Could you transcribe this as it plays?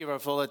Give our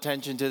full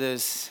attention to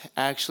this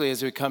actually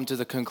as we come to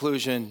the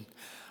conclusion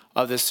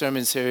of this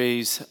sermon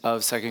series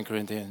of 2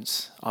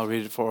 Corinthians. I'll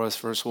read it for us,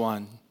 verse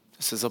 1.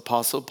 This is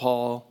Apostle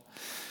Paul.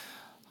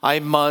 I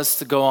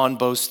must go on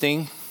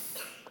boasting,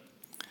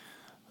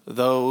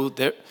 though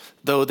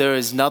there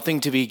is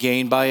nothing to be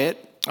gained by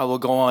it. I will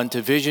go on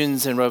to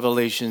visions and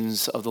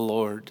revelations of the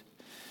Lord.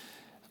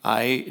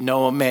 I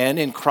know a man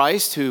in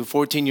Christ who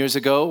 14 years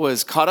ago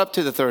was caught up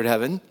to the third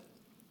heaven.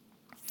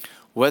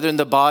 Whether in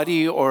the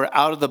body or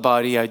out of the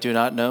body, I do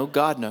not know.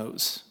 God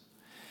knows.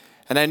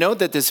 And I know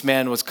that this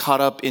man was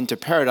caught up into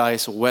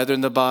paradise, whether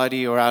in the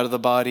body or out of the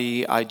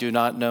body, I do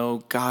not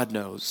know. God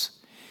knows.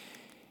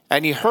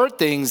 And he heard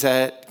things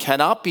that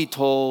cannot be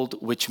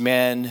told, which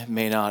man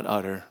may not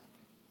utter.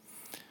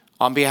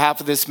 On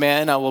behalf of this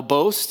man, I will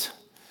boast,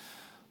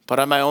 but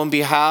on my own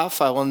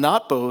behalf, I will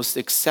not boast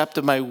except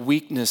of my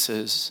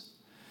weaknesses.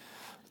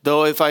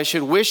 Though if I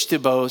should wish to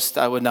boast,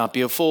 I would not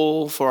be a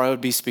fool, for I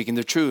would be speaking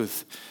the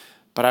truth.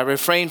 But I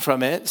refrain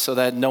from it so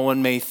that no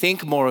one may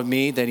think more of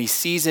me than he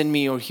sees in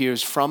me or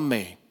hears from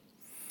me.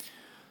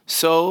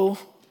 So,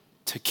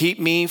 to keep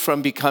me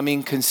from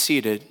becoming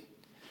conceited,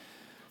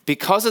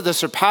 because of the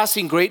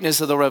surpassing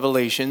greatness of the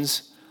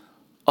revelations,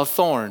 a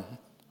thorn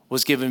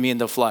was given me in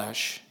the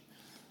flesh,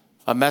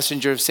 a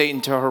messenger of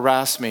Satan to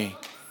harass me,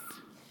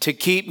 to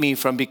keep me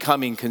from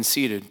becoming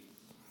conceited.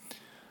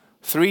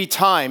 3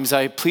 times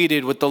I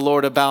pleaded with the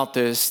Lord about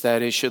this,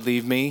 that it should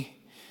leave me.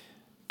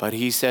 But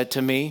he said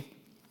to me,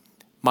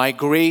 my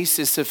grace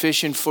is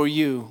sufficient for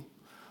you,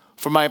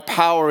 for my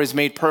power is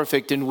made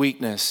perfect in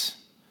weakness.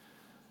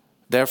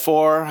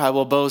 Therefore, I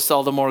will boast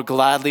all the more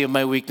gladly of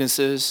my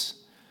weaknesses,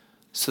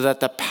 so that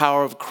the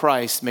power of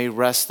Christ may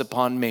rest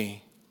upon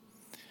me.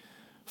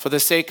 For the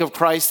sake of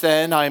Christ,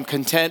 then, I am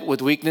content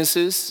with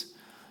weaknesses,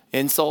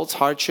 insults,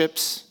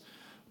 hardships,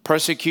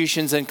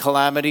 persecutions, and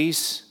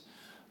calamities.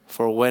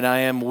 For when I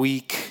am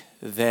weak,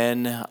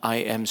 then I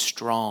am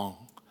strong.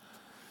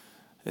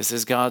 This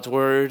is God's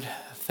word.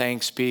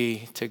 Thanks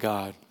be to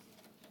God.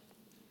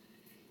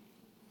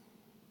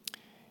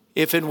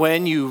 If and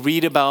when you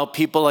read about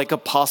people like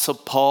Apostle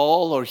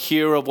Paul or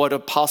hear of what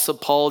Apostle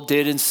Paul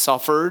did and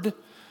suffered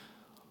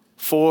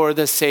for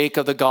the sake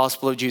of the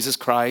gospel of Jesus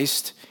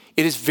Christ,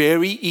 it is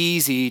very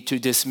easy to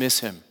dismiss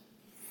him,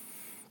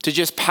 to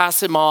just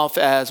pass him off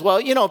as,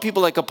 well,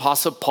 people like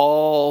Apostle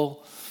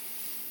Paul,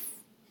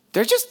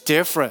 they're just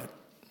different.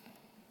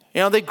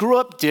 They grew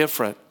up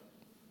different.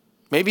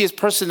 Maybe his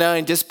personality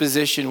and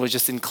disposition was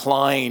just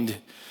inclined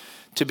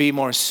to be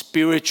more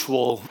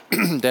spiritual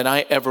than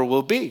I ever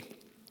will be.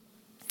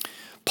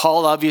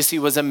 Paul obviously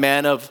was a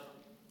man of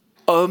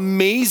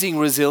amazing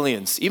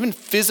resilience, even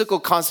physical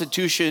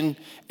constitution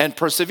and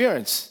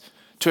perseverance,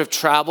 to have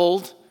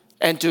traveled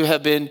and to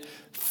have been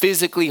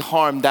physically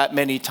harmed that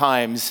many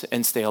times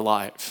and stay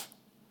alive.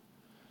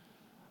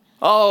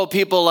 Oh,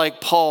 people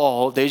like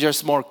Paul, they're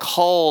just more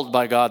called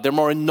by God. They're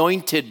more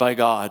anointed by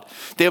God.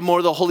 They have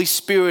more the Holy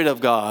Spirit of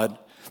God.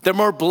 They're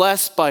more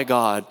blessed by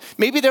God.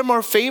 Maybe they're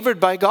more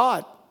favored by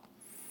God.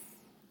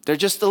 They're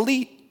just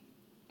elite.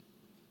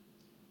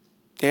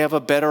 They have a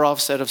better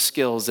offset of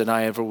skills than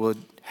I ever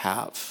would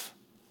have.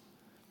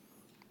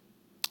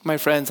 My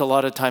friends, a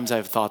lot of times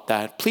I've thought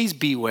that. Please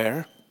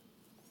beware.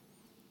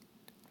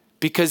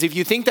 Because if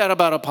you think that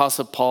about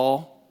Apostle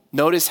Paul,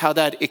 notice how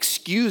that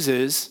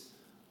excuses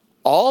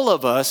all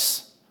of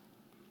us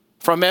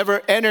from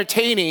ever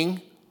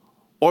entertaining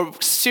or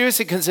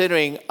seriously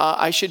considering,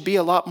 I should be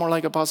a lot more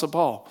like Apostle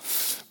Paul.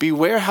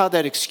 Beware how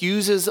that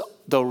excuses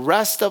the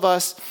rest of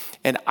us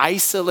and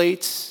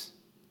isolates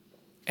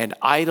and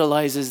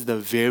idolizes the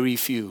very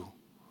few,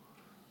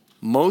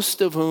 most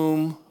of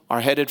whom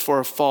are headed for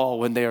a fall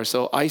when they are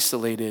so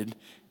isolated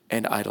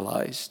and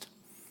idolized.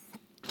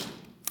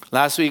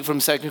 Last week from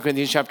 2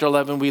 Corinthians chapter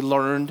 11, we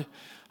learned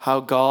how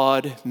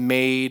God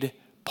made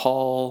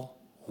Paul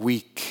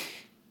weak.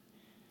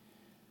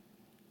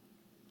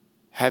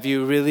 Have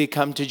you really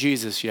come to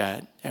Jesus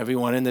yet?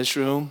 Everyone in this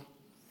room?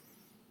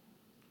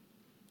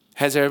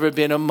 Has there ever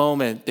been a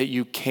moment that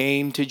you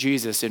came to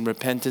Jesus in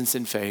repentance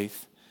and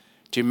faith?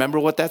 Do you remember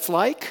what that's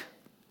like?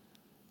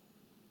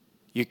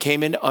 You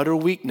came in utter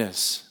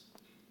weakness.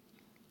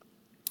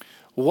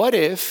 What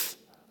if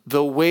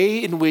the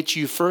way in which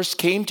you first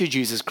came to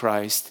Jesus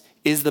Christ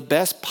is the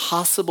best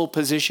possible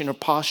position or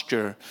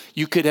posture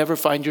you could ever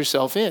find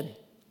yourself in?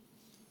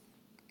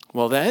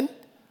 Well then,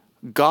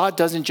 God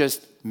doesn't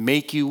just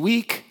make you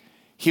weak,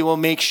 he will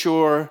make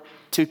sure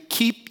to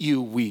keep you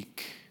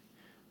weak.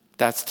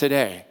 That's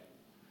today.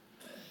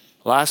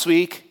 Last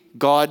week,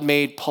 God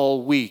made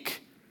Paul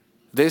weak.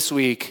 This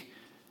week,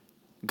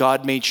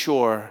 God made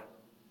sure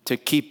to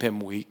keep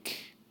him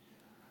weak.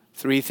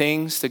 3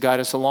 things to guide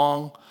us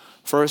along.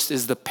 First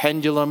is the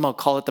pendulum. I'll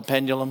call it the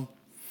pendulum.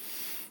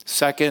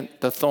 Second,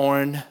 the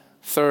thorn.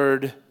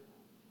 Third,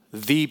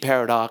 the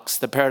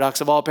paradox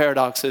of all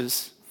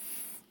paradoxes.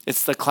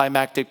 It's the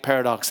climactic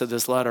paradox of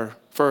this letter.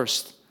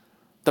 First,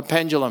 the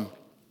pendulum.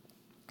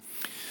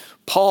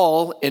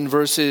 Paul in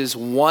verses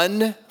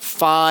 1,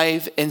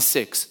 5, and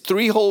 6,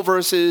 3 whole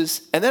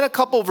verses, and then a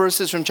couple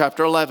verses from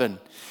chapter 11.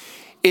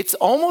 it's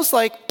almost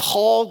like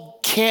Paul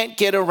can't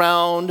get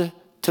around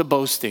to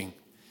boasting.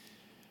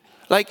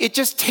 Like it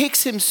just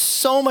takes him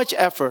so much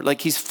effort.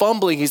 Like he's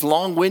fumbling, he's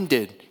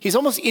long-winded, he's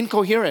almost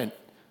incoherent.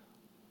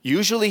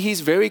 Usually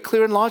he's very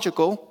clear and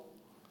logical.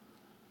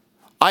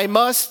 I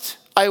must,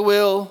 I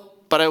will,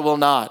 but I will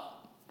not.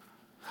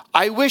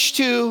 I wish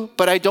to,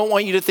 but I don't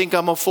want you to think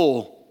I'm a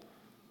fool.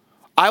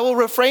 I will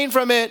refrain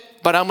from it,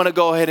 but I'm going to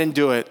go ahead and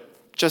do it.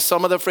 Just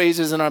some of the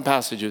phrases in our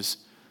passages.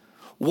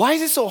 Why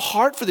is it so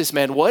hard for this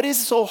man? What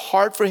is so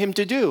hard for him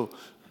to do?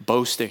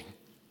 Boasting.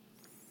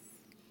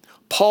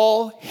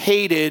 Paul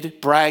hated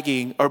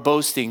bragging or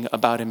boasting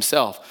about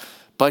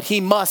himself, but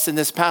he must in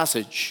this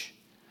passage.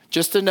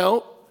 Just a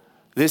note,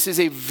 this is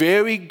a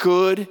very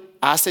good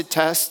acid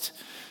test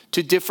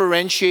to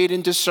differentiate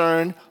and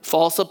discern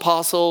false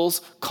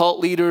apostles, cult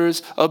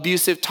leaders,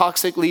 abusive,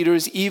 toxic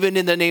leaders, even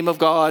in the name of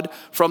God,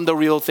 from the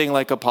real thing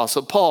like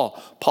Apostle Paul.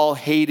 Paul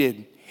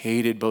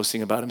hated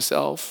boasting about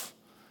himself,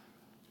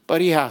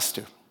 but he has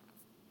to.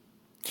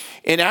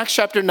 In Acts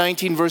chapter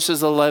 19,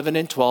 verses 11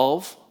 and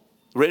 12,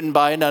 written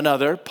by none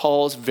other,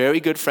 Paul's very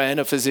good friend,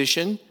 a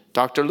physician,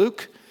 Dr.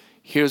 Luke,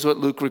 here's what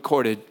Luke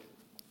recorded.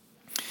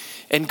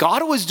 And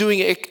God was doing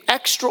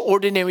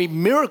extraordinary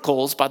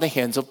miracles by the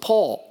hands of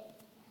Paul,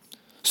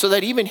 so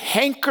that even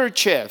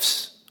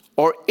handkerchiefs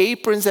or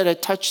aprons that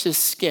had touched his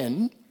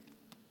skin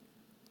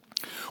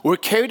were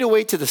carried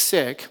away to the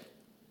sick,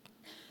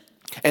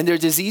 and their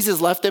diseases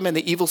left them and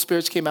the evil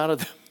spirits came out of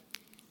them.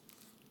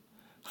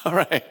 All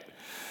right.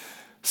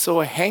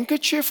 So a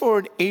handkerchief or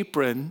an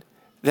apron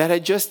that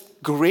had just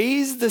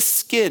grazed the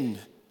skin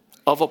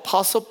of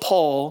Apostle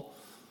Paul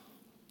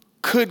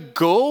could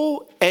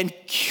go and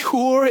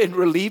cure and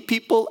relieve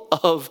people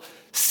of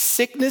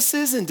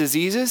sicknesses and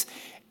diseases,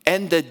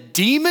 and the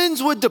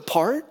demons would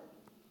depart?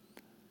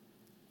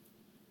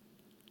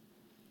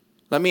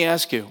 Let me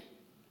ask you,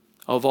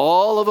 of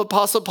all of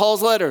Apostle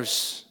Paul's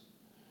letters,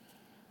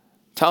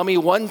 tell me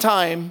one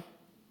time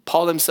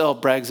Paul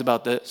himself brags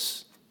about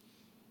this.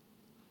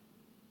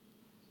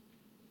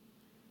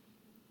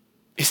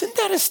 Isn't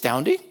that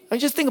astounding? I mean,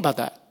 just think about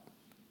that.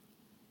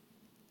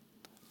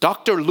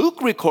 Dr.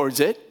 Luke records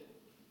it.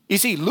 You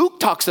see, Luke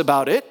talks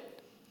about it.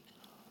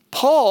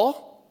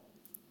 Paul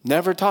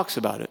never talks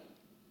about it.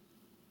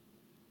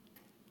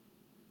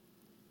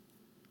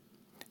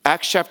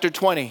 Acts chapter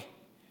 20.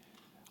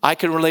 I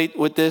can relate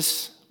with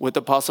this with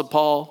Apostle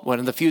Paul. One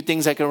of the few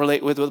things I can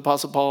relate with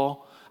Apostle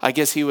Paul. I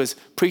guess he was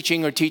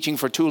preaching or teaching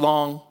for too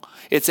long.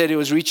 It said it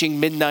was reaching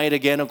midnight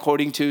again,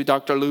 according to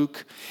Dr.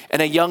 Luke.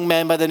 And a young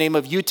man by the name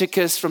of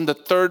Eutychus from the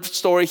third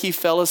story, he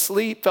fell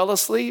asleep.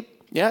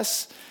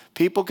 Yes,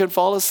 people can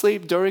fall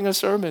asleep during a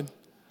sermon.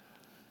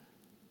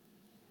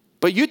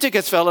 But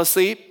Eutychus fell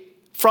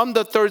asleep from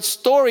the third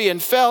story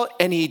and fell,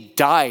 and he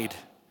died.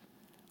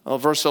 Well,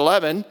 verse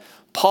 11,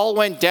 Paul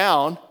went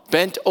down,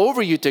 bent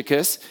over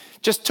Eutychus,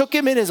 just took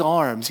him in his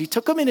arms. He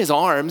took him in his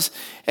arms,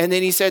 and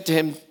then he said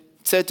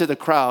to the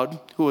crowd,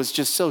 who was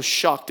just so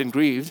shocked and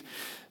grieved,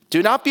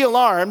 do not be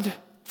alarmed,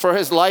 for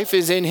his life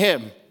is in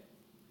him.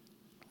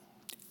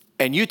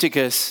 And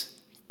Eutychus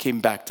came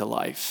back to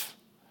life.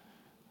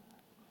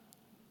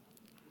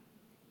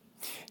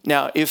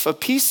 Now, if a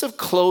piece of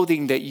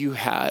clothing that you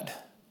had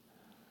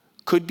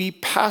could be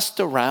passed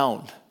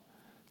around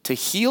to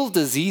heal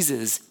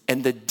diseases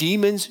and the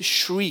demons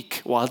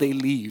shriek while they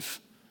leave,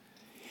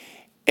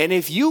 and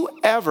if you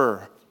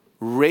ever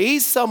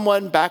raise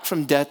someone back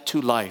from death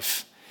to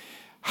life,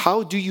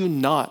 how do you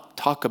not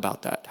talk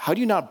about that? How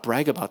do you not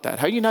brag about that?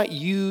 How do you not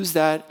use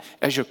that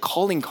as your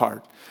calling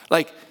card?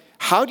 Like,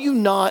 how do you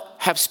not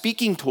have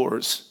speaking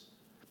tours,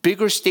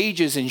 bigger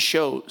stages and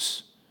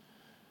shows?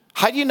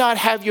 How do you not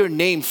have your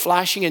name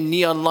flashing in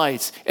neon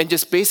lights and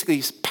just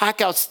basically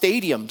pack out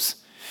stadiums?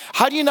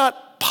 How do you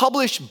not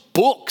publish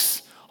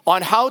books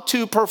on how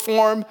to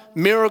perform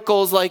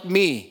miracles like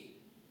me?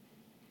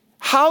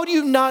 How do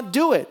you not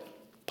do it?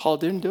 Paul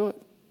didn't do it.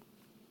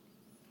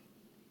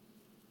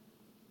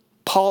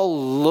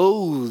 Paul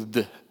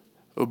loathed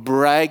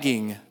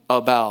bragging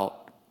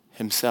about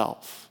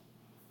himself.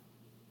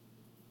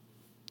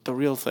 The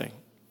real thing.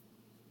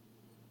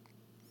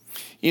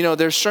 You know,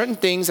 there's certain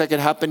things that could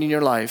happen in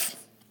your life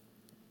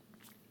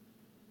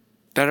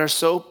that are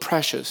so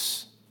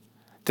precious.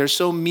 They're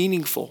so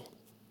meaningful.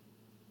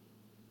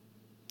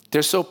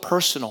 They're so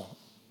personal.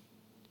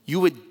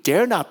 You would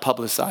dare not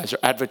publicize or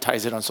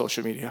advertise it on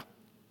social media.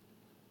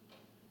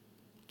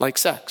 Like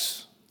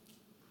sex.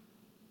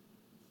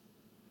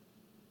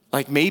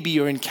 Like maybe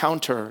your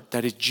encounter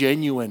that is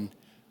genuine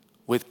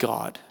with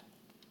God.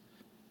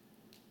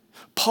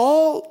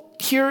 Paul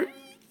here,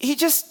 he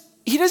doesn't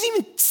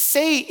even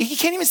say, he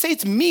can't even say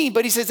it's me,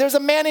 but he says there's a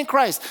man in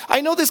Christ. I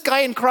know this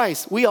guy in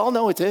Christ. We all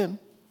know it's him.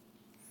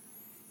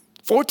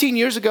 14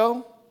 years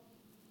ago,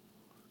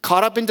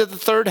 caught up into the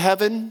third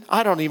heaven.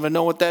 I don't even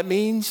know what that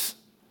means.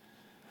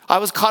 I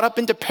was caught up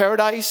into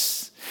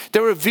paradise.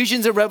 There were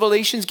visions and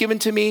revelations given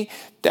to me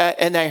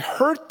and I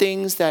heard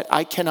things that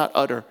I cannot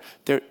utter.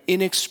 They're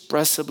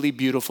inexpressibly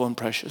beautiful and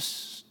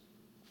precious.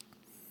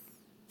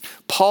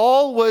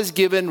 Paul was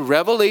given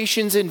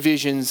revelations and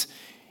visions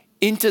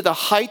into the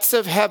heights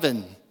of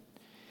heaven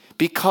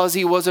because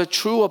he was a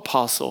true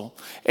apostle.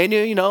 And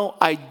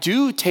I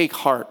do take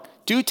heart,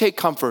 do take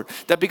comfort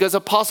that because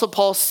Apostle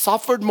Paul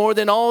suffered more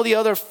than all the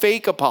other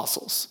fake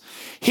apostles.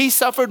 He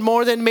suffered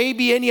more than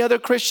maybe any other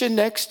Christian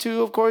next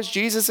to, of course,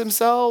 Jesus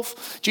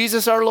himself,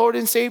 Jesus our Lord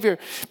and Savior.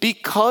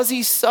 Because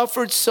he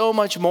suffered so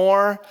much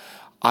more,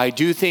 I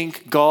do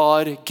think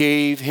God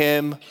gave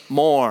him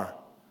more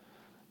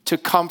to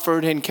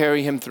comfort and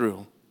carry him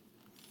through.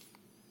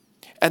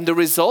 And the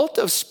result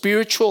of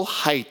spiritual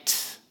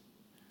height,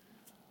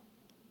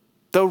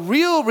 the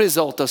real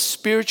result of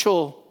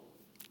spiritual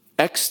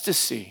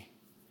ecstasy,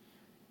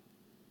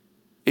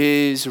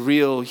 is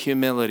real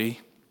humility.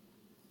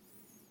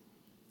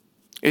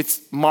 It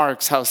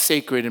marks how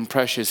sacred and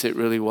precious it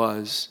really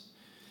was.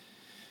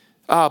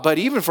 But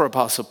even for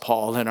Apostle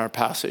Paul in our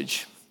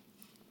passage,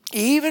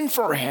 even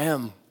for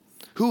him,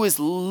 who is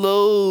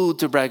loath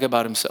to brag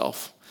about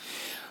himself,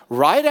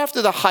 right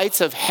after the heights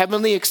of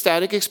heavenly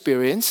ecstatic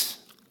experience,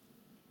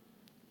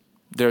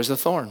 there's a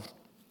thorn.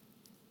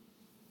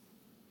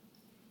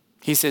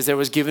 He says, there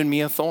was given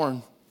me a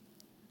thorn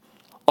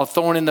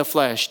in the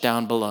flesh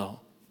down below.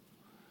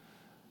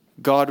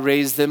 God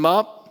raised him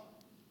up,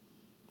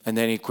 and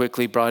then he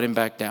quickly brought him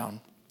back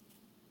down.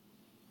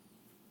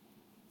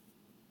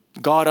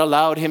 God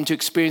allowed him to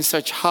experience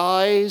such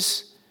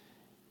highs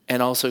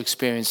and also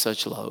experience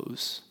such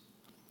lows.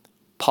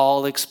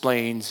 Paul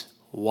explains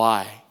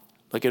why.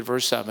 Look at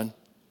verse 7.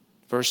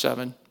 Verse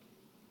 7.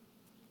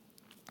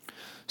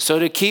 So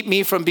to keep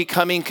me from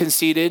becoming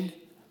conceited,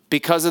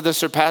 because of the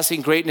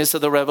surpassing greatness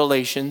of the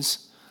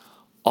revelations,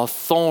 a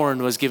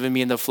thorn was given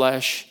me in the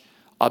flesh,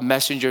 a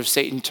messenger of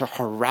Satan to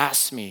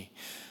harass me,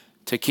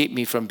 to keep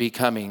me from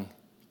becoming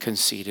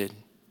conceited.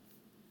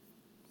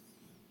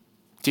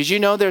 Did you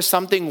know there's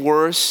something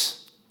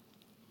worse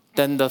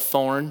than the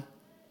thorn?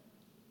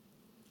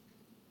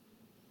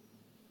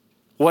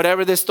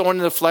 Whatever this thorn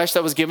in the flesh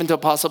that was given to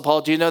Apostle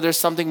Paul, do you know there's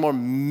something more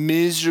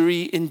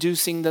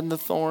misery-inducing than the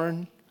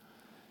thorn?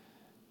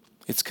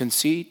 It's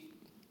conceit.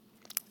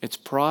 It's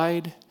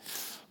pride.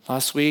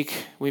 Last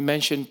week we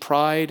mentioned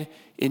pride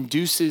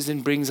induces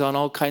and brings on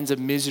all kinds of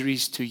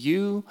miseries to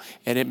you,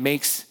 and it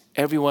makes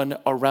everyone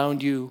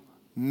around you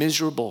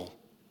miserable.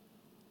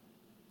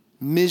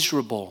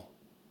 Miserable.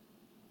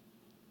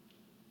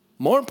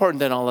 More important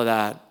than all of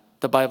that,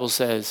 the Bible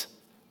says,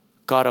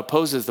 God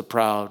opposes the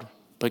proud,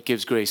 but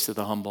gives grace to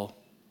the humble.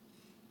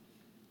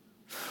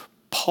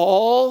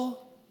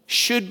 Paul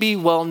should be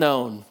well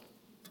known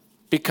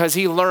because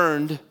he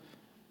learned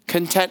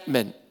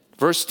contentment.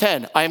 Verse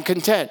 10, I am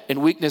content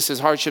in weaknesses,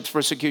 hardships,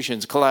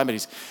 persecutions,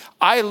 calamities.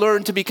 I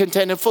learned to be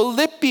content in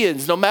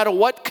Philippians, no matter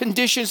what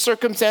condition,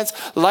 circumstance,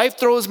 life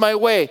throws my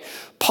way.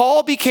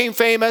 Paul became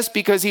famous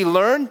because he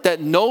learned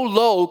that no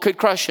low could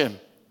crush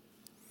him.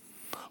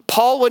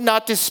 Paul would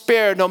not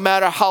despair no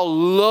matter how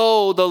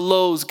low the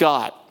lows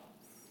got.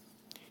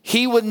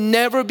 He would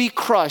never be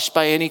crushed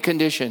by any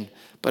condition.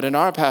 But in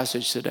our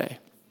passage today,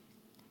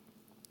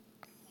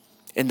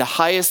 in the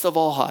highest of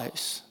all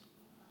highs,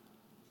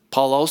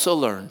 Paul also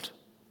learned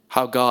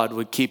how God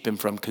would keep him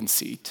from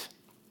conceit.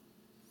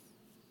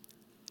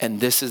 And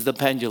this is the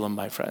pendulum,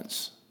 my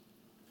friends.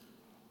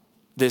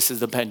 This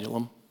is the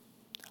pendulum.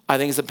 I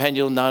think it's the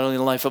pendulum not only in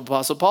the life of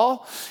Apostle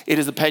Paul, it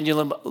is the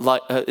pendulum.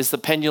 It's the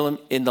pendulum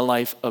in the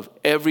life of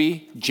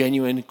every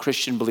genuine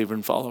Christian believer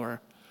and follower.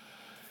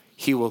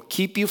 He will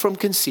keep you from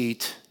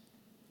conceit,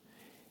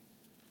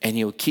 and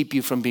he will keep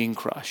you from being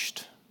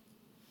crushed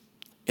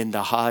in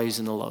the highs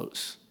and the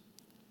lows.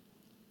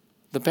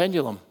 The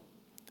pendulum.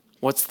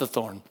 What's the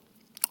thorn?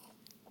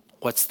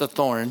 What's the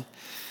thorn?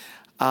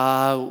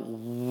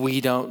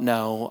 We don't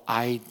know.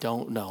 I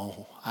don't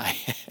know.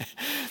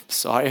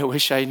 Sorry, I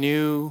wish I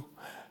knew.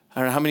 I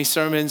don't know how many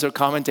sermons or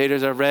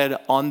commentators I've read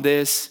on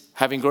this,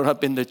 having grown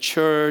up in the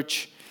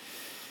church.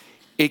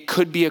 It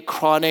could be a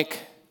chronic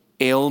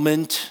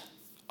ailment,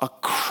 a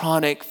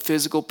chronic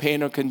physical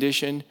pain or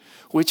condition,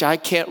 which I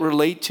can't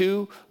relate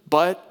to,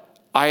 but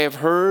I have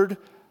heard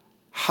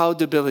how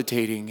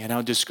debilitating and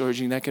how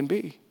discouraging that can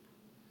be.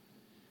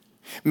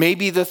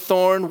 Maybe the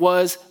thorn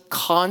was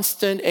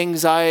constant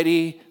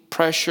anxiety,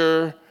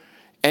 pressure,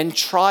 and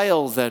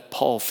trial that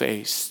Paul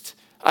faced.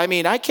 I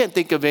mean, I can't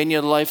think of any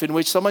other life in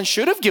which someone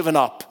should have given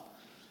up.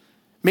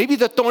 Maybe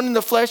the thorn in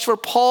the flesh for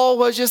Paul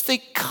was just a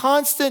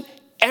constant,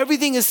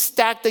 everything is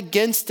stacked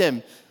against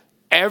him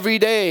every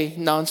day,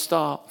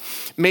 nonstop.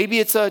 Maybe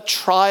it's a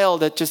trial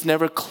that just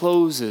never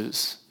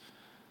closes.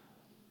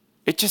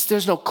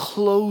 There's no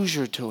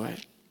closure to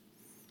it.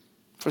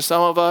 For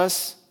some of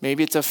us,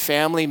 maybe it's a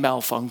family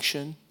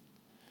malfunction,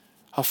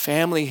 a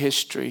family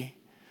history,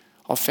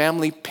 a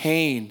family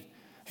pain.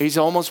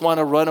 You almost want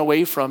to run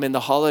away from in the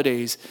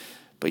holidays,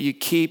 but you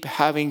keep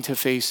having to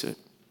face it.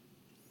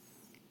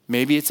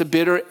 Maybe it's a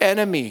bitter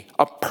enemy,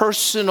 a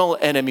personal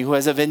enemy who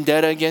has a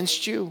vendetta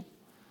against you.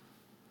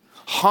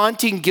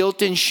 Haunting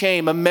guilt and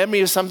shame, a memory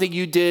of something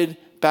you did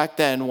back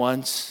then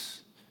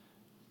once.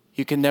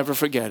 You can never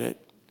forget it.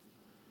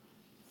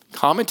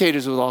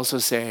 Commentators will also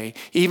say,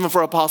 even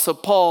for Apostle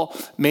Paul,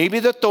 maybe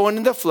the thorn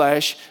in the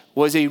flesh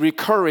was a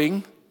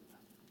recurring,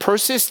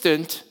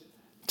 persistent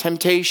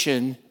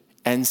temptation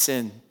and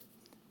sin.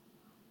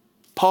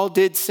 Paul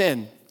did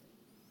sin.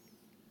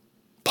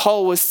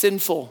 Paul was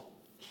sinful.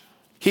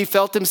 He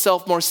felt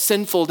himself more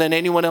sinful than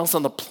anyone else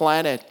on the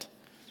planet.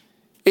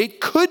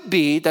 It could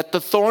be that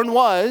the thorn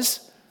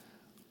was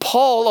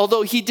Paul,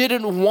 although he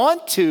didn't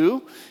want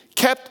to,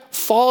 kept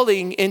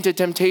falling into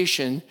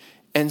temptation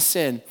and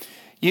sin.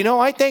 You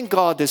know, I thank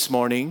God this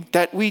morning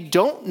that we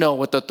don't know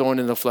what the thorn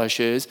in the flesh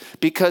is,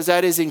 because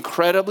that is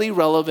incredibly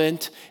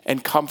relevant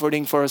and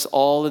comforting for us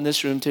all in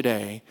this room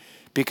today,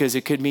 because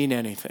it could mean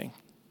anything.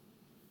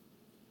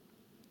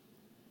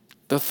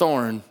 The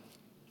thorn,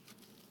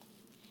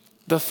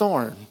 the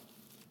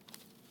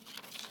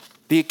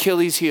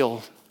Achilles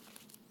heel,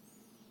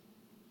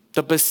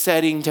 the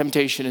besetting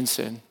temptation and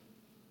sin,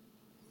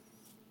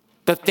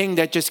 the thing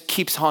that just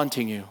keeps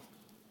haunting you,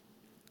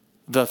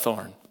 the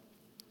thorn.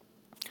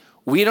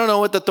 We don't know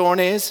what the thorn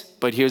is,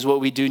 but here's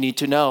what we do need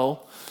to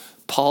know.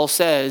 Paul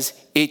says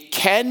it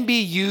can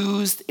be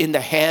used in the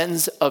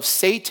hands of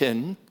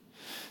Satan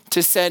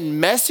to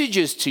send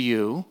messages to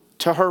you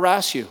to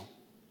harass you.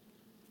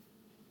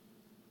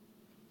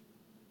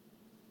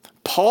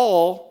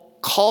 Paul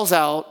calls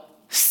out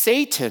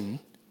Satan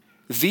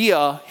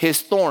via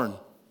his thorn.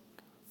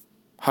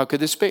 How could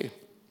this be?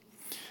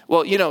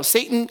 Well, you know,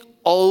 Satan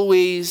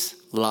always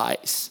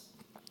lies.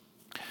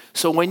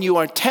 So when you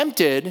are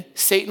tempted,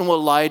 Satan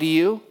will lie to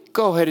you.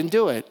 Go ahead and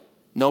do it.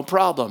 No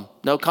problem.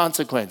 No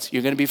consequence.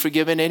 You're going to be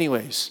forgiven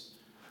anyways.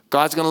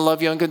 God's going to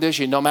love you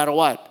unconditionally no matter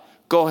what.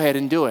 Go ahead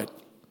and do it.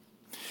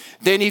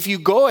 Then if you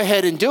go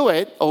ahead and do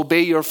it,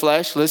 obey your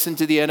flesh, listen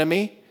to the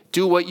enemy,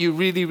 do what you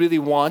really, really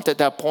want at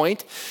that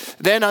point.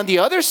 Then on the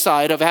other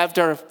side of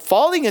after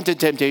falling into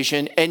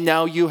temptation and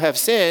now you have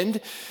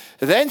sinned,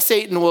 then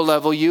Satan will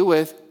level you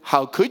with,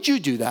 how could you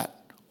do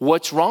that?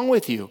 What's wrong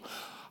with you?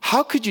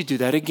 How could you do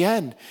that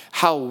again?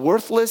 How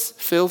worthless,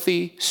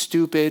 filthy,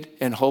 stupid,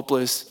 and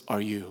hopeless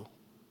are you?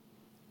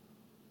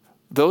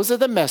 Those are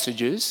the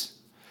messages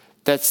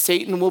that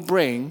Satan will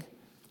bring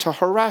to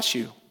harass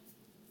you.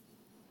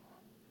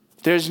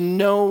 There's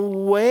no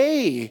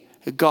way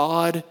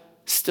God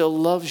still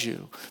loves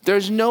you.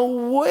 There's no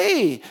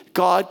way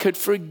God could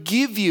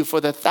forgive you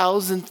for the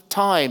 1,000th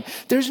time.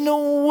 There's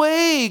no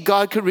way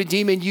God could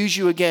redeem and use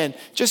you again.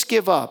 Just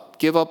give up.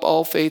 Give up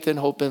all faith and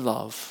hope and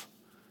love.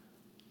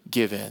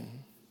 Give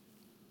in.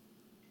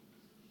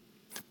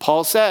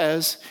 Paul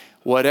says,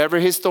 whatever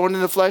his thorn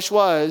in the flesh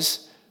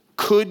was,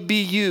 could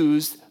be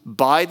used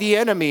by the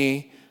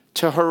enemy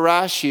to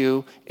harass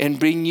you and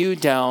bring you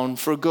down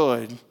for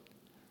good.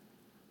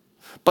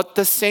 But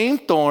the same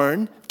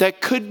thorn that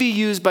could be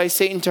used by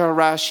Satan to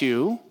harass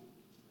you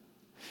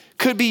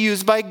could be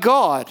used by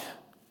God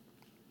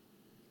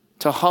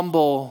to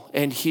humble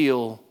and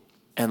heal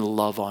and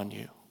love on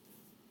you.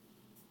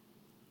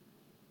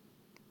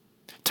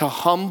 To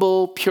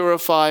humble,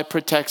 purify,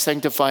 protect,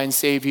 sanctify, and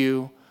save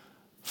you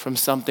from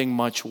something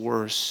much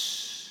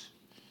worse.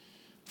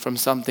 From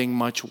something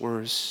much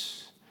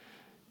worse.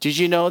 Did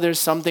you know there's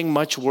something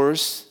much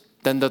worse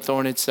than the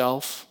thorn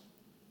itself?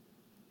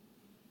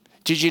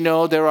 Did you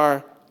know there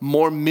are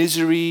more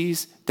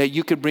miseries that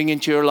you could bring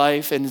into your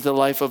life and into the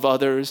life of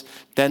others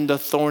than the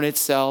thorn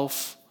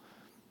itself?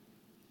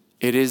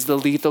 It is the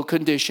lethal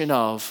condition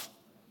of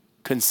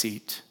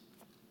conceit.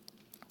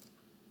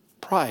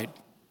 Pride.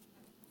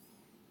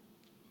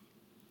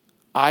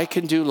 I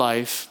can do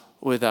life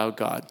without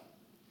God.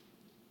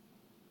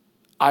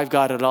 I've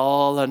got it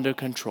all under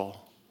control.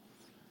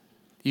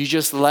 You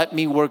just let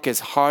me work as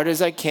hard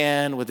as I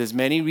can with as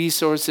many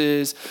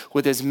resources,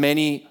 with as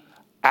many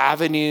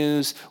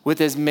avenues,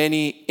 with as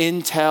many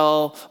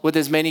intel, with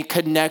as many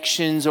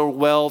connections or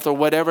wealth or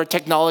whatever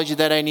technology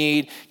that I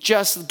need.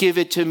 Just give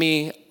it to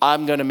me.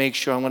 I'm going to make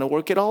sure I'm going to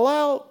work it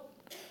all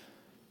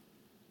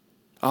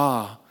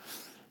out.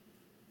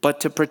 But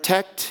to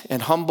protect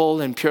and humble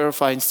and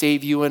purify and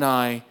save you and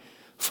I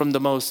from the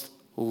most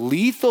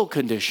lethal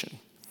condition,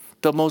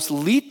 the most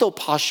lethal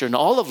posture in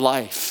all of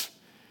life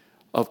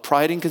of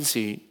pride and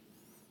conceit,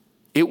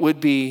 it would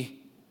be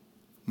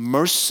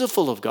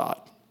merciful of God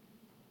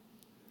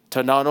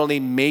to not only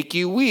make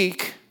you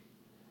weak,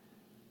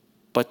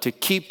 but to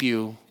keep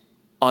you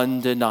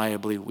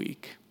undeniably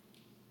weak.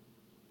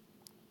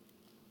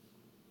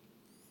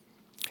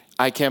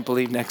 I can't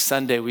believe next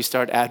Sunday we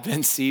start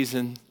Advent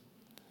season.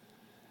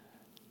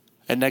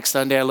 And next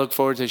Sunday I look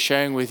forward to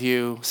sharing with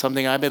you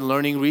something I've been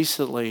learning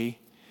recently.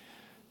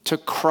 To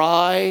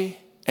cry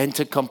and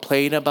to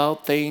complain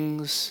about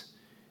things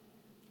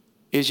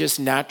is just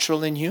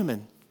natural and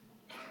human.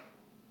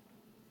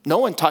 No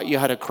one taught you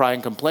how to cry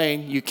and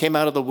complain. You came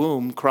out of the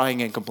womb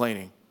crying and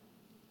complaining.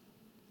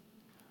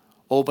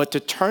 Oh, but to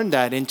turn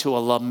that into a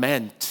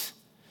lament,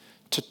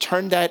 to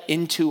turn that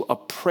into a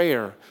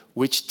prayer,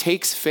 which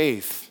takes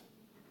faith,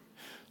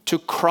 to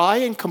cry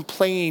and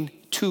complain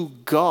to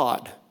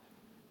God,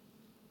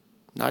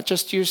 not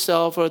just to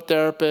yourself or a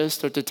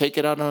therapist or to take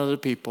it out on other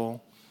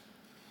people.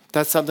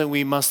 That's something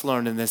we must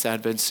learn in this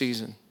Advent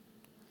season.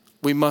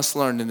 We must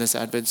learn in this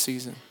Advent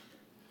season.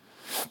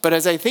 But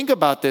as I think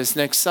about this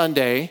next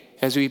Sunday,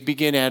 as we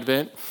begin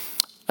Advent,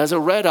 as a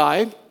red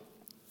eye,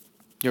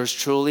 yours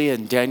truly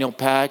and Daniel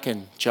Pak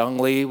and Jung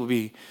Lee will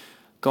be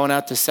going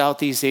out to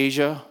Southeast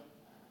Asia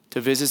to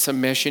visit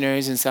some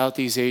missionaries in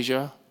Southeast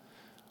Asia.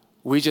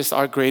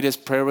 Our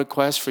greatest prayer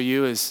request for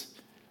you is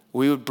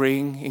we would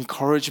bring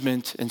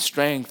encouragement and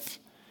strength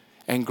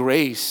and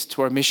grace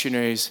to our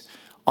missionaries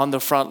on the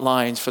front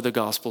lines for the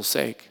gospel's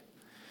sake.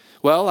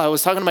 Well, I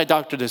was talking to my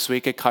doctor this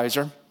week at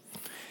Kaiser,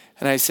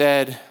 and I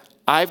said,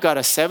 I've got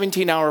a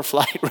 17-hour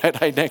flight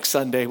red-eye next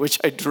Sunday, which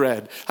I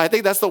dread. I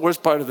think that's the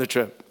worst part of the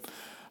trip.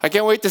 I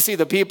can't wait to see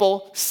the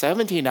people.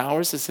 17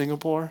 hours to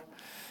Singapore.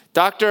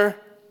 Doctor,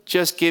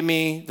 just give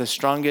me the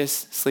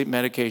strongest sleep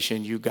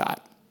medication you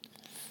got.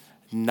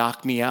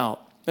 Knock me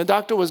out. The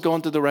doctor was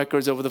going through the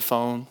records over the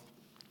phone.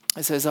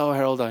 I says, oh,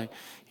 Harold, I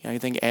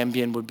think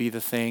Ambien would be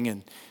the thing.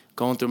 And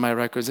going through my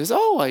records, I says,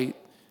 I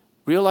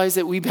realized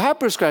that we have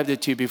prescribed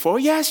it to you before.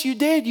 Yes, you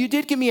did. You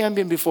did give me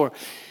Ambien before.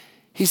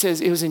 He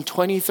says, it was in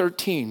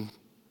 2013.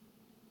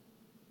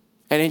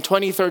 And in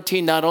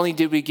 2013, not only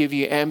did we give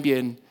you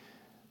Ambien,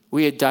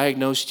 we had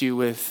diagnosed you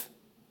with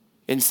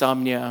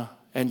insomnia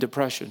and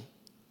depression.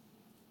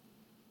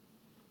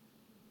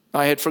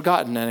 I had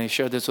forgotten, and I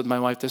shared this with my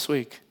wife this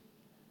week.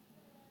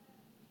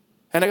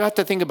 And I got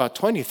to think about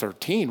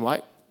 2013.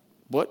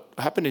 What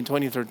happened in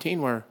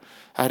 2013 where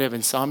I had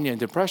insomnia and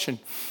depression?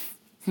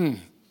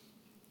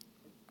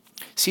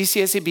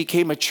 CCSA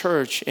became a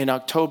church in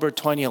October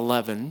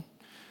 2011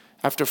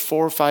 after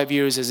 4 or 5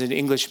 years as an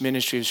English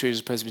ministry of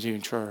Shrews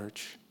Presbyterian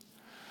Church.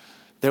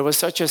 There was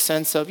such a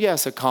sense of,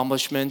 yes,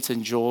 accomplishments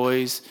and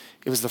joys.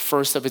 It was the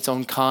first of its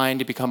own kind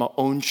to become our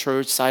own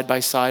church side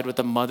by side with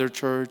the mother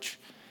church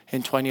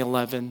in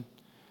 2011.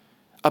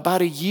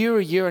 About a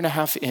year and a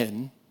half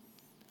in,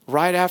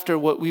 right after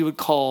what we would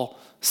call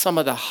some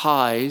of the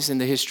highs in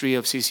the history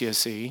of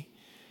CCSC,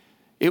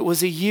 it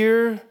was a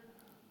year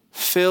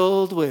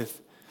filled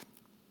with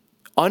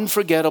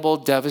unforgettable,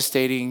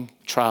 devastating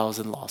trials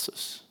and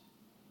losses.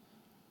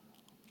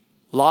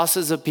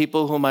 Losses of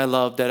people whom I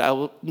love that I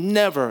will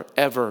never,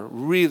 ever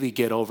really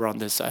get over on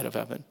this side of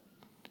heaven.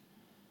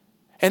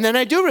 And then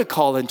I do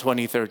recall in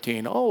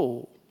 2013,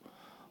 a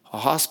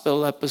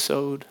hospital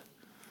episode,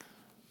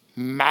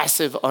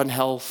 massive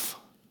unhealth,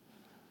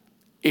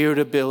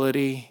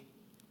 irritability,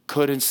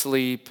 couldn't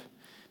sleep,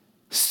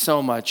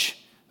 so much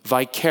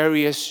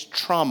vicarious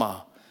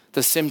trauma,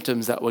 the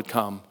symptoms that would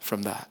come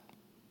from that.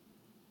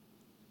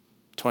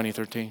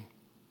 2013.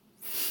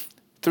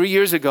 3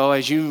 years ago,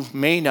 as you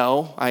may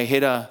know, I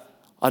hit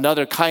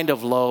another kind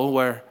of low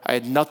where I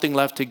had nothing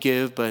left to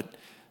give, but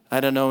I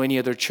don't know any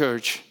other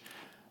church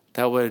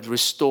that would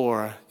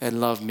restore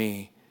and love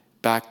me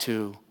back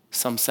to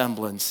some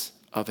semblance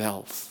of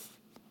health.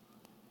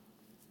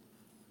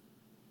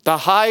 The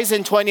highs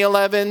in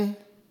 2011,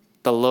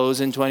 the lows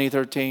in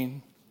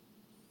 2013.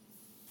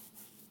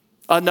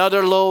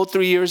 Another low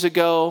 3 years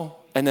ago,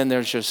 and then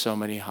there's just so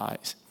many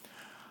highs.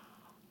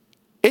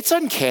 It's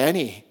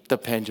uncanny, the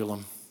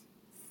pendulum.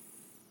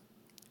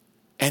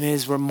 And it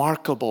is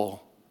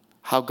remarkable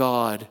how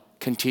God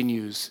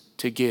continues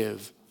to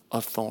give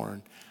a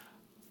thorn.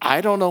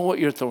 I don't know what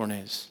your thorn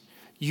is.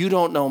 You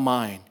don't know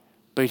mine.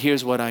 But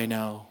here's what I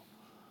know.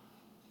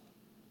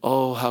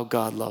 Oh, how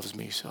God loves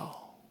me so.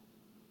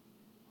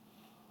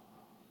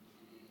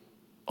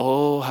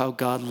 Oh, how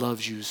God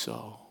loves you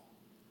so.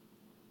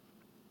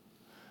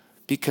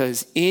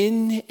 Because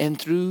in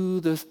and through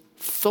the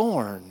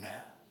thorn,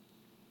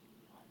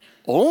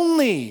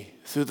 only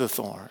through the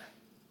thorn,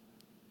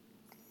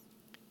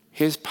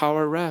 His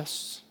power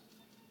rests.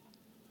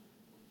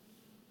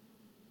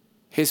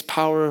 His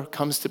power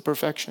comes to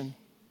perfection.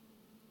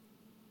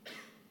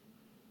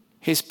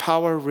 His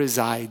power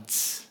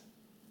resides.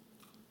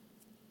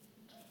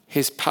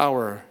 His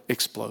power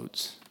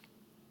explodes.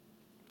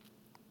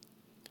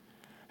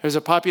 There's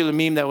a popular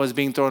meme that was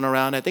being thrown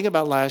around, I think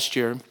about last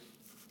year.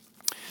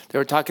 They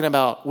were talking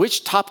about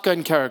which Top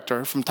Gun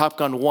character from Top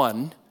Gun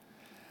 1,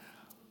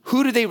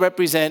 who do they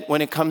represent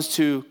when it comes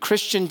to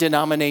Christian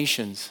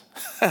denominations?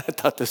 I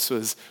thought this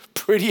was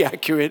pretty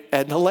accurate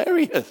and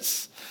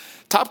hilarious.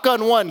 Top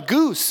Gun 1,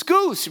 Goose.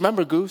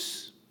 Remember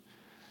Goose?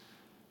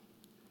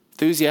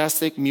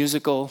 Enthusiastic,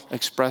 musical,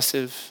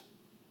 expressive,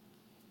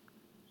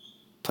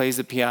 plays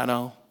the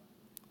piano.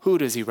 Who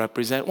does he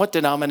represent? What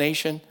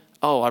denomination?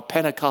 Oh, our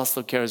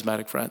Pentecostal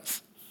charismatic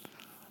friends.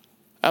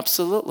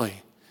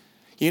 Absolutely.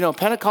 You know,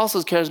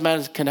 Pentecostal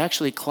charismatics can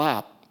actually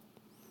clap.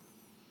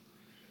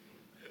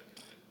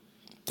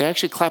 They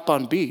actually clap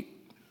on beat.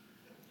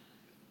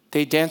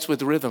 They dance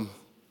with rhythm.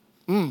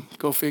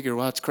 Go figure.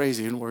 Wow, it's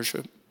crazy in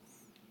worship.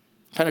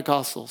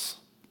 Pentecostals,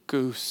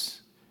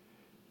 Goose.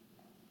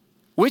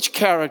 Which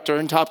character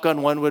in Top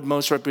Gun 1 would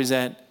most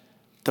represent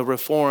the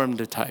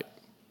Reformed type,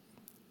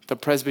 the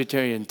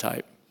Presbyterian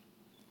type?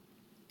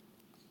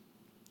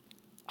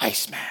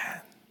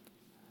 Iceman.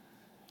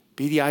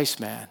 Be the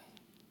Iceman.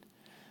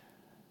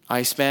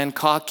 Iceman,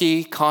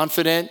 cocky,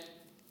 confident.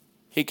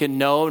 He can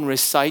know and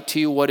recite to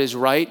you what is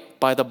right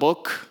by the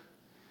book.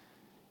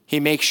 He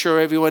makes sure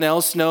everyone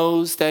else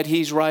knows that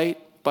he's right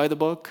by the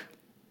book.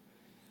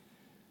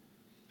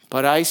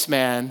 But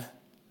Iceman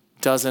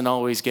doesn't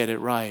always get it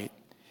right.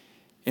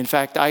 In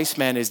fact,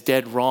 Iceman is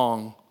dead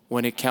wrong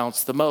when it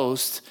counts the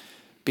most,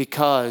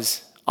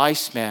 because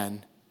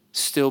Iceman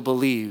still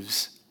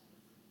believes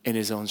in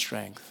his own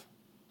strength.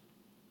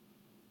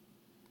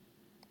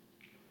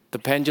 The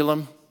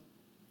pendulum,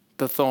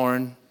 the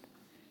thorn,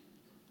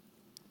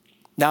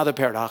 now the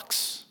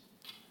paradox.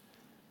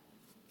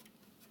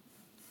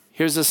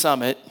 Here's the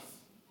summit,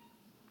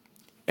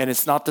 and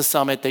it's not the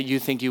summit that you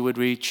think you would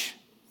reach.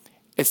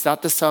 It's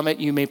not the summit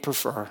you may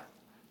prefer,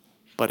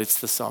 but it's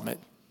the summit.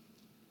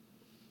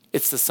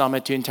 It's the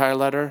summit to the entire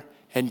letter,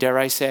 and dare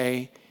I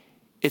say,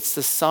 it's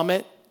the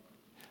summit,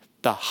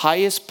 the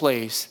highest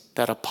place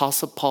that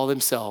Apostle Paul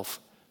himself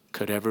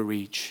could ever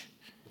reach.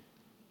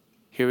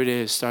 Here it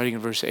is, starting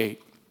in verse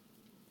 8.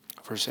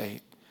 Verse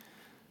 8.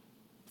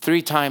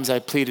 3 times I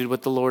pleaded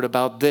with the Lord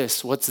about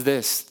this. What's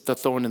this? The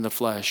thorn in the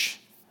flesh,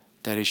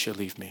 that he should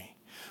leave me.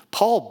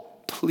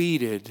 Paul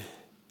pleaded.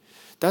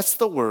 That's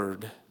the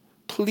word.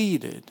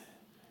 Pleaded.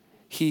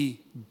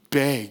 He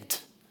begged.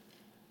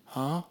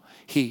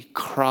 He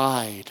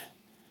cried.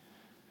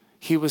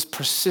 He was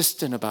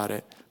persistent about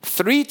it.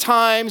 3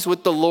 times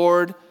with the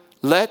Lord,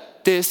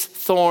 let this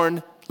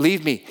thorn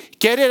leave me.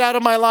 Get it out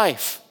of my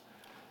life.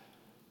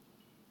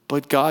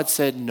 But God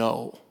said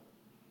no.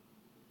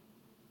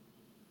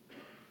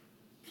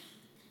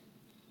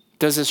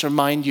 Does this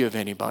remind you of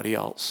anybody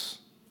else?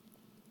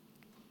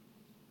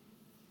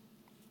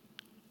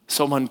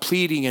 Someone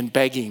pleading and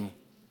begging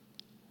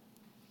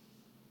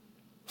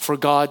for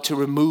God to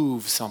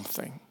remove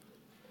something,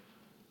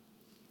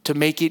 to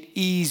make it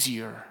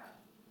easier.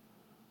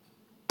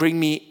 Bring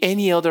me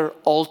any other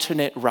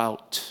alternate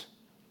route.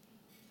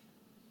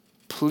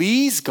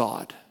 Please,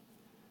 God,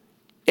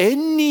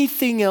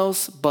 anything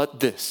else but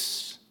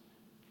this.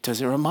 Does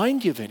it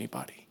remind you of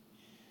anybody?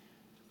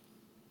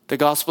 The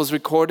Gospels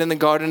record in the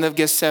Garden of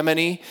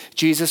Gethsemane,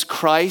 Jesus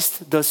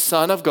Christ, the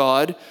Son of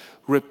God,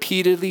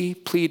 repeatedly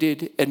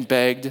pleaded and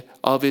begged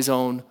of his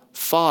own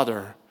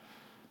Father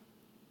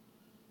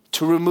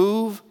to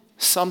remove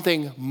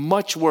something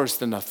much worse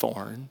than a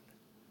thorn.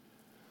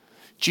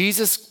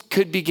 Jesus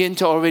could begin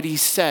to already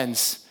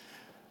sense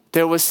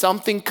there was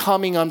something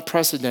coming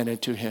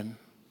unprecedented to him.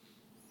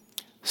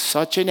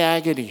 Such an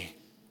agony,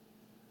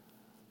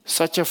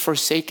 such a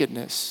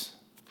forsakenness,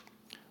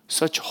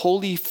 such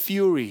holy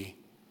fury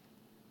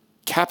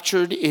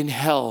captured in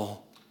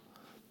hell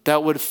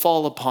that would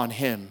fall upon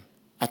him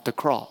at the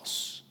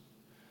cross.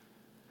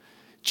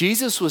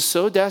 Jesus was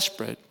so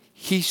desperate,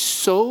 he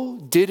so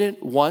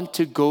didn't want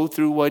to go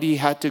through what he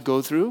had to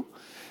go through,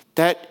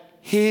 that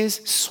his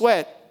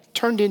sweat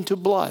turned into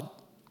blood.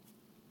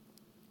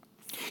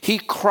 He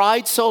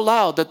cried so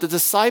loud that the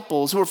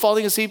disciples who were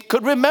falling asleep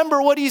could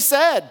remember what he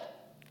said.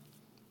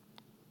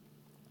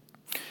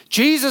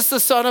 Jesus, the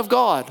Son of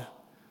God,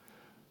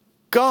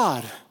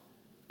 God,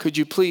 could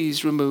you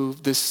please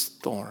remove this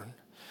thorn?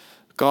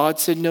 God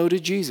said no to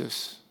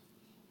Jesus.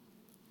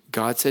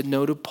 God said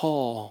no to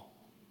Paul.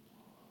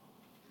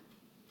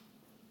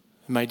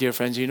 My dear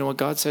friends, you know what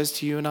God says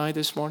to you and I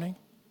this morning?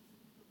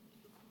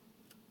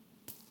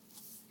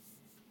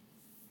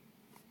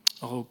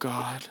 Oh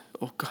God,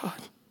 oh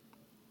God.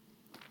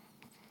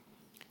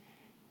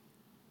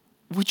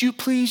 Would you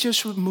please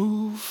just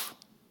remove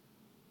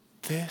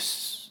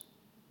this?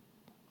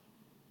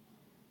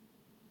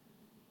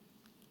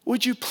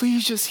 Would you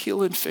please just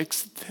heal and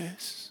fix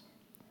this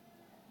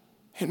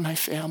in my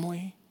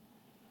family,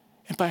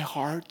 in my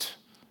heart,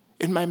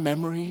 in my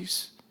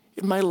memories,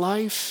 in my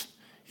life,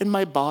 in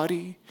my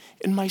body,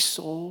 in my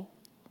soul?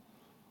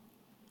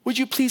 Would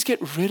you please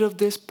get rid of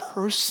this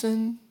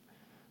person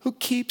who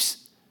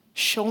keeps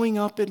showing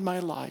up in my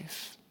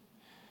life?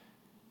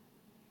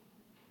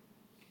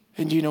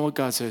 And do you know what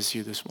God says to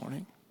you this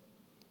morning?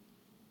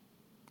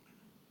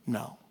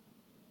 No.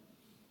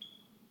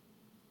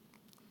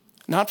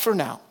 Not for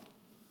now.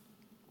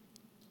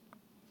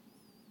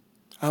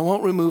 I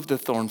won't remove the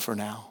thorn for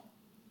now.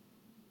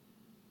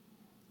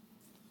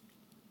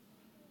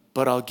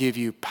 But I'll give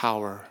you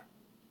power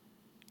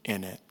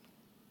in it.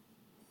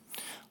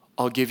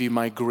 I'll give you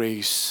my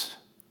grace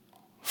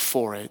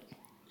for it.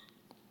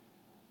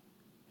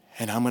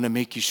 And I'm going to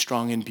make you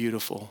strong and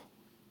beautiful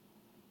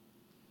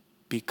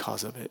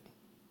because of it.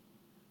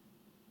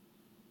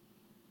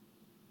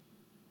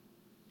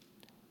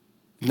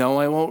 No,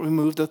 I won't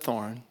remove the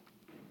thorn.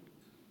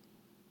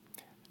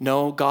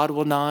 No, God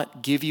will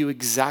not give you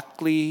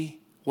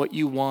exactly what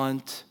you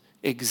want,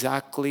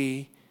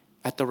 exactly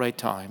at the right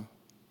time.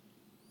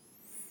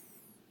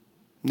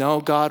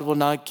 No, God will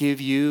not give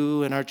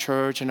you and our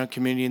church and our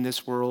community in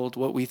this world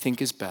what we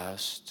think is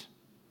best.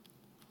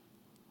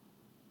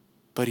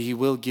 But he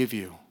will give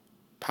you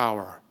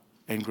power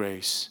and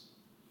grace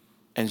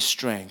and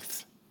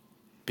strength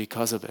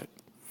because of it.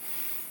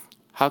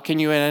 How can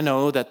you and I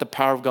know that the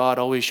power of God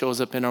always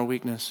shows up in our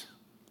weakness?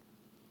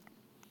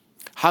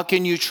 How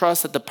can you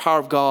trust that the power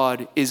of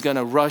God is going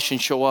to rush and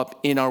show up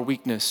in our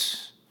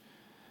weakness?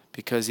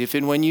 Because if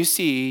and when you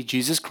see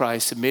Jesus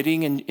Christ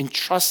submitting and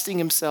entrusting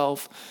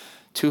himself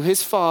to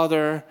his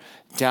Father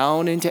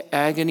down into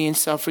agony and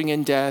suffering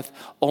and death,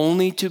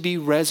 only to be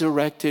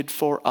resurrected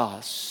for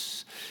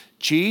us.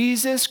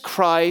 Jesus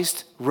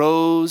Christ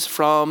rose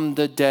from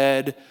the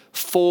dead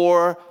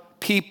for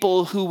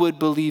people who would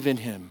believe in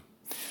him.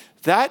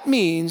 That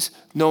means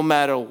no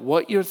matter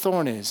what your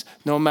thorn is,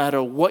 no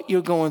matter what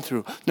you're going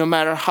through, no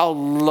matter how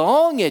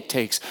long it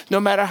takes, no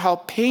matter how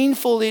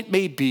painful it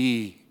may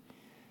be,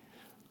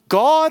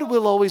 God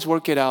will always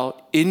work it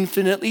out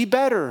infinitely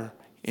better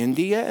in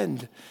the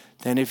end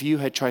than if you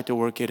had tried to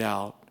work it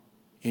out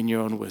in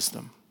your own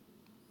wisdom.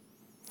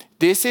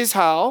 This is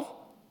how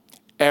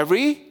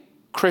every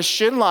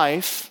Christian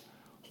life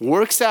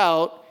works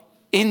out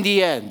in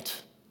the end.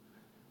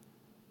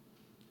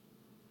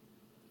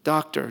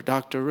 Doctor,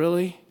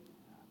 really?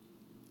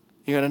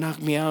 You're going to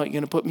knock me out? You're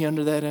going to put me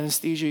under that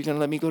anesthesia? You're going to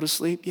let me go to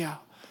sleep? Yeah.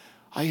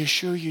 I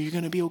assure you, you're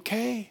going to be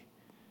okay.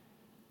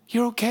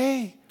 You're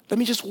okay. Let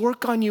me just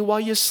work on you while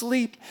you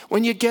sleep.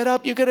 When you get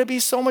up, you're going to be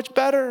so much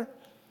better.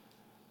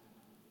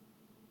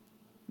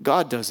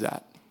 God does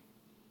that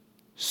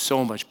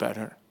so much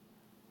better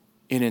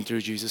in and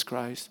through Jesus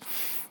Christ.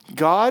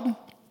 God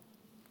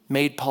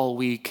made Paul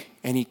weak,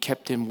 and he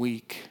kept him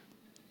weak.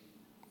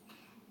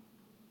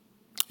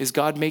 Is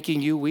God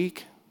making you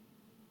weak?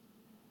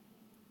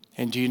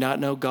 And do you not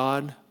know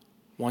God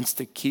wants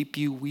to keep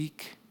you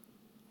weak?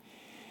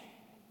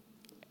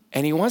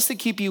 And he wants to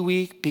keep you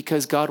weak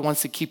because God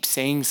wants to keep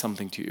saying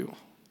something to you.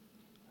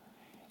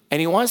 And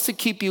he wants to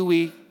keep you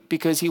weak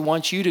because he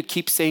wants you to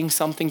keep saying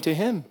something to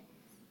him.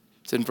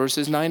 It's in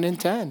verses 9 and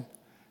 10.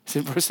 It's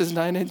in verses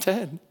 9 and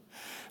 10.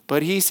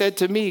 But he said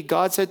to me,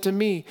 God said to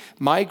me,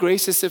 my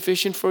grace is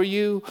sufficient for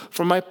you,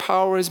 for my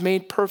power is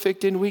made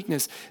perfect in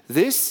weakness.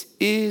 This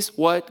is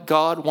what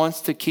God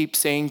wants to keep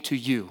saying to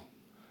you.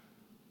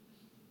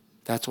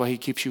 That's why he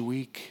keeps you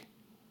weak.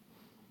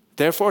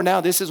 Therefore, now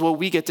this is what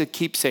we get to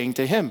keep saying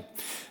to him.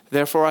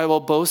 Therefore, I will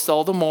boast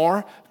all the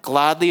more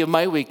gladly of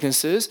my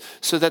weaknesses,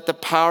 so that the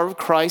power of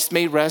Christ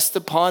may rest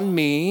upon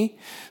me.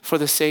 For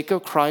the sake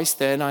of Christ,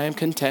 then, I am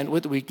content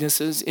with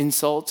weaknesses,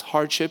 insults,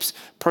 hardships,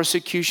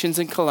 persecutions,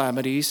 and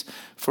calamities.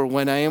 For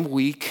when I am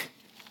weak,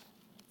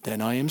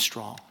 then I am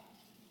strong.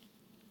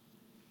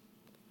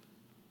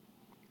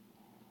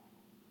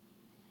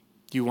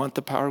 Do you want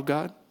the power of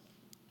God?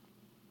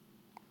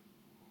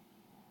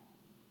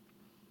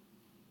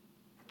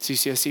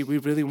 CCSC, we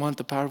really want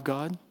the power of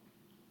God?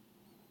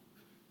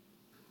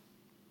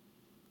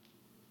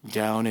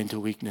 Down into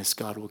weakness,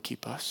 God will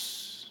keep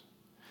us.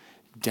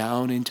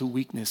 Down into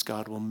weakness,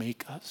 God will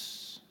make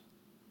us.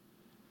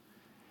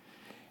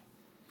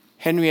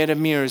 Henrietta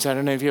Mears, I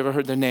don't know if you ever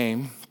heard the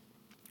name,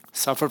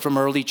 suffered from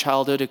early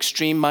childhood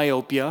extreme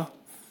myopia,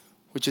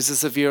 which is a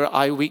severe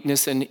eye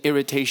weakness and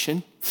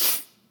irritation.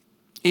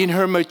 In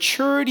her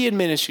maturity in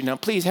ministry, now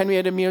please,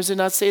 Henrietta Mears did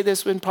not say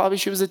this when probably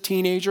she was a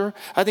teenager.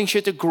 I think she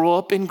had to grow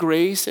up in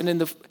grace and in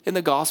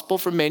the gospel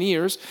for many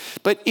years.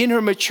 But in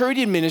her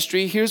maturity in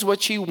ministry, here's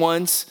what she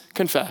once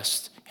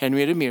confessed.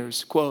 Henrietta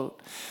Mears, quote,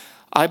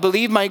 I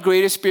believe my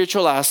greatest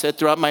spiritual asset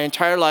throughout my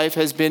entire life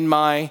has been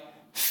my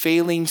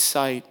failing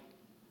sight.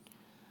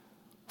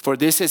 For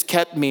this has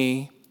kept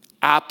me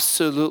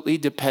absolutely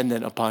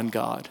dependent upon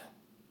God.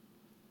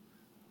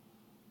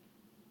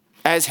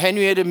 As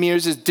Henrietta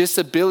Mears'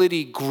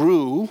 disability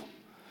grew,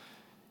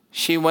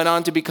 she went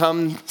on to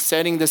become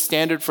setting the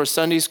standard for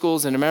Sunday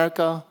schools in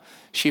America.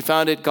 She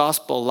founded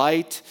Gospel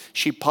Light.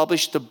 She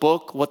published the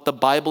book, What the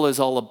Bible is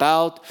All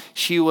About.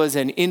 She was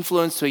an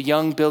influence to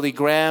young Billy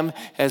Graham,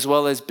 as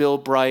well as Bill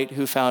Bright,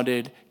 who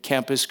founded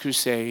Campus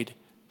Crusade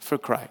for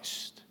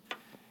Christ.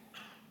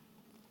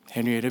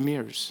 Henrietta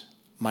Mears,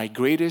 my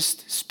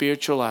greatest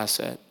spiritual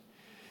asset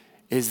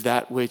is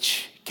that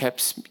which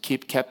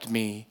kept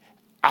me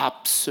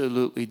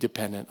absolutely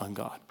dependent on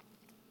God.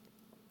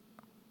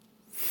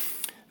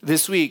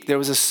 This week, there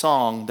was a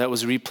song that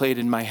was replayed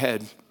in my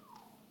head.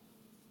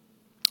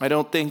 I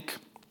don't think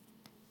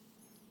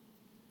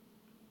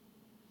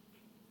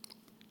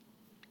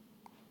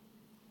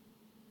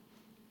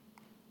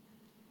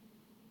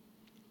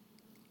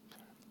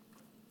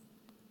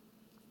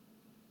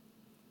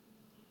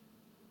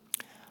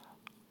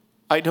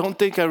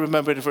I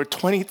remembered it for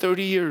 20,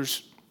 30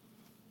 years.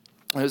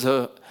 There's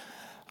a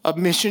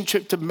mission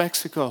trip to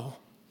Mexico.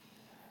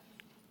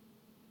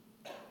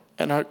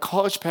 And our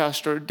college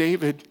pastor,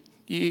 David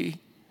Yee,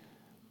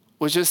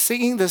 was just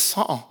singing this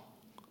song.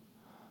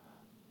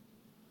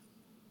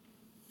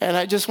 And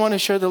I just want to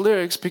share the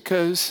lyrics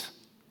because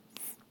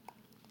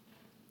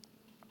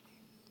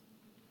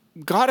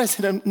God has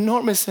an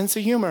enormous sense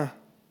of humor.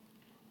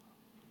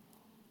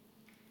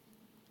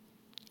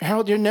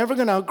 Harold, you're never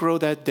going to outgrow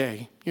that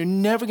day. You're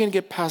never going to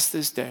get past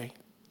this day.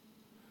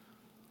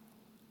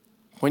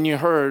 When you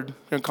heard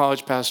your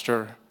college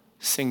pastor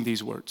sing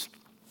these words.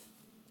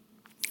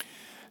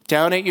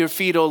 Down at your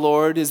feet, O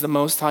Lord, is the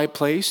most high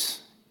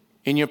place.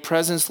 In your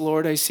presence,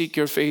 Lord, I seek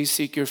your face,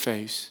 seek your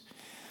face.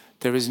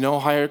 There is no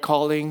higher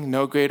calling,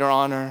 no greater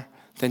honor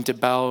than to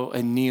bow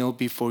and kneel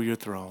before your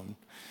throne.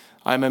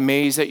 I'm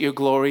amazed at your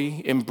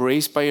glory,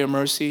 embraced by your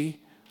mercy.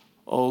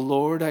 Oh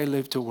Lord, I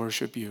live to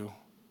worship you.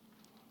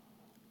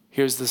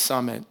 Here's the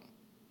summit.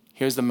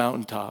 Here's the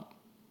mountaintop.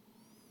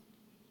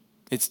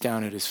 It's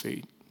down at his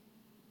feet.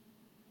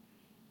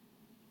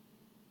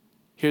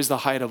 Here's the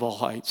height of all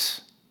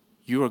heights.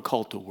 You are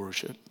called to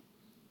worship.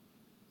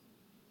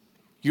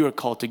 You are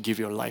called to give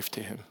your life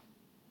to him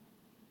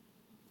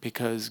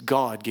because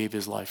God gave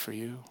his life for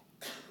you.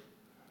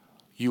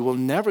 You will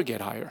never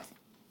get higher.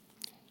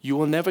 You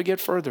will never get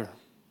further.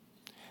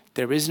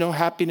 There is no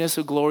happiness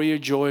or glory or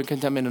joy or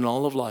contentment in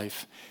all of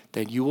life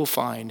that you will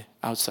find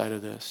outside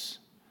of this.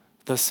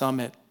 The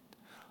summit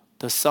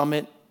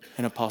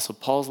in Apostle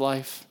Paul's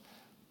life,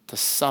 the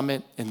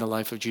summit in the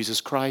life of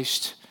Jesus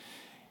Christ,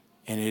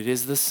 and it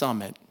is the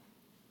summit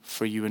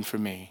for you and for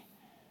me.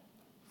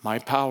 My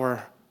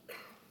power,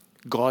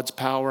 God's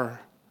power,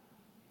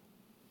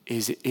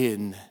 is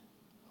in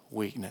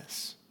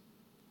weakness.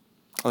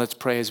 Let's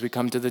pray as we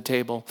come to the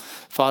table.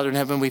 Father in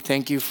heaven, we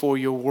thank you for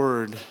your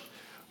word,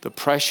 the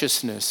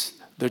preciousness,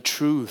 the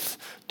truth,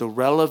 the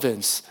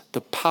relevance,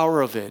 the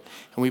power of it.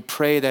 And we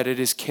pray that it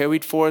is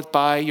carried forth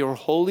by your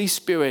Holy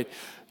Spirit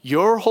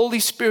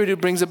who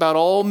brings about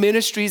all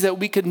ministries that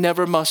we could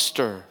never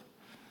muster.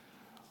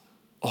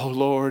 Oh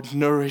Lord,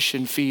 nourish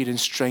and feed and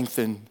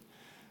strengthen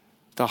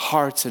the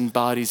hearts and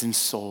bodies and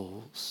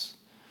souls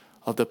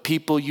of the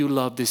people you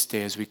love this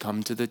day as we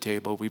come to the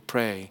table. We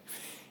pray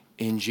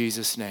in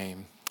Jesus'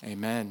 name.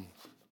 Amen.